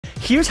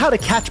here's how to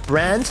catch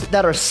brands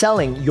that are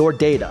selling your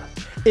data.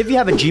 If you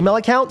have a Gmail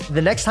account,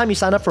 the next time you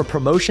sign up for a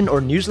promotion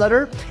or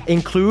newsletter,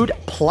 include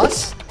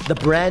plus the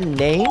brand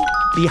name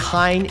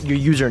behind your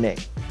username.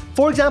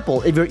 For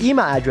example, if your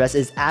email address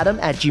is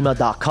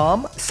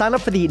adam@gmail.com, sign up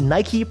for the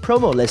Nike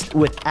promo list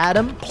with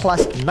Adam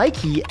plus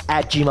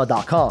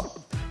Nike@gmail.com.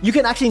 You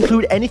can actually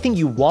include anything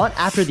you want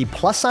after the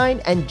plus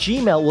sign, and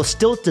Gmail will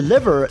still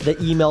deliver the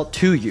email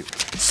to you.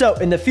 So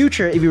in the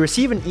future, if you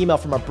receive an email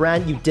from a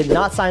brand you did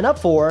not sign up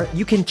for,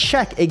 you can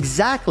check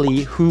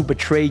exactly who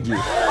betrayed you.